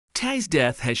Ty's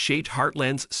death has shaped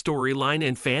Heartland's storyline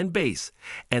and fan base,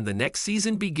 and the next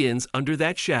season begins under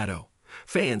that shadow.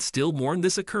 Fans still mourn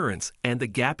this occurrence and the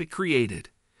gap it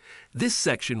created. This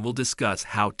section will discuss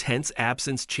how Tent's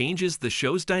absence changes the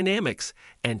show's dynamics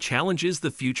and challenges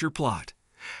the future plot.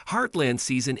 Heartland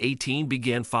Season 18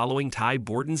 began following Ty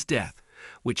Borden's death,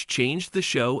 which changed the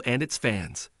show and its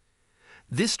fans.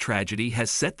 This tragedy has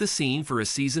set the scene for a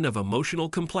season of emotional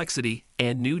complexity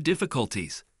and new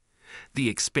difficulties. The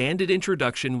expanded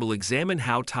introduction will examine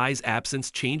how Ty's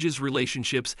absence changes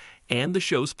relationships and the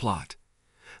show's plot.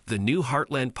 The new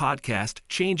Heartland podcast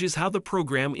changes how the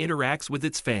program interacts with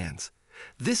its fans.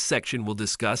 This section will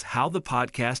discuss how the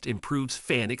podcast improves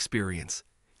fan experience.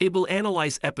 It will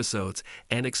analyze episodes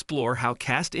and explore how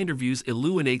cast interviews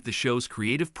illuminate the show's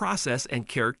creative process and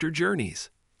character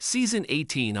journeys. Season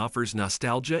 18 offers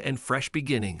nostalgia and fresh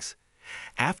beginnings.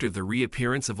 After the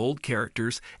reappearance of old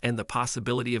characters and the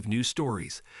possibility of new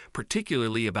stories,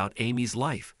 particularly about Amy's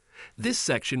life, this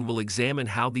section will examine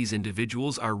how these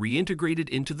individuals are reintegrated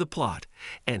into the plot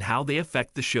and how they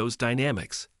affect the show's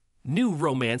dynamics. New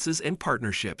romances and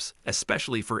partnerships,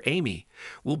 especially for Amy,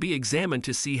 will be examined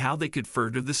to see how they could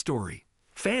further the story.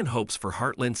 Fan hopes for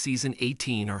Heartland Season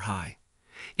 18 are high.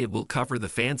 It will cover the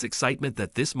fans' excitement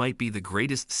that this might be the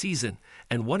greatest season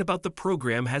and what about the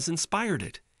program has inspired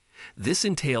it. This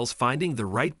entails finding the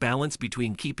right balance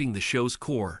between keeping the show's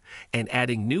core and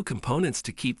adding new components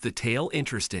to keep the tale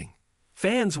interesting.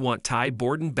 Fans want Ty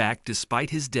Borden back despite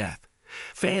his death.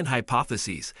 Fan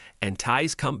hypotheses and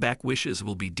Ty's comeback wishes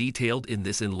will be detailed in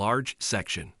this enlarged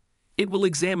section. It will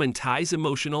examine Ty's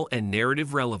emotional and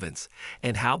narrative relevance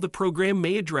and how the program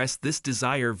may address this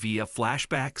desire via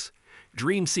flashbacks,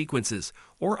 dream sequences,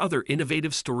 or other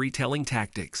innovative storytelling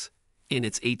tactics. In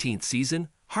its 18th season,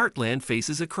 Heartland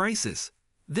faces a crisis.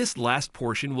 This last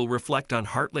portion will reflect on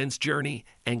Heartland's journey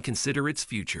and consider its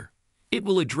future. It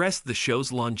will address the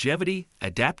show's longevity,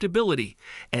 adaptability,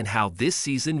 and how this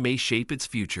season may shape its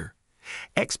future.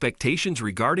 Expectations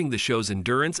regarding the show's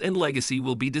endurance and legacy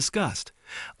will be discussed,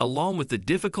 along with the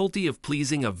difficulty of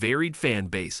pleasing a varied fan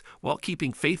base while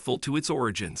keeping faithful to its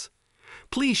origins.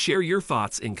 Please share your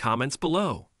thoughts in comments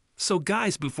below. So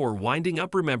guys, before winding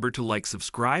up, remember to like,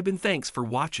 subscribe, and thanks for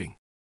watching.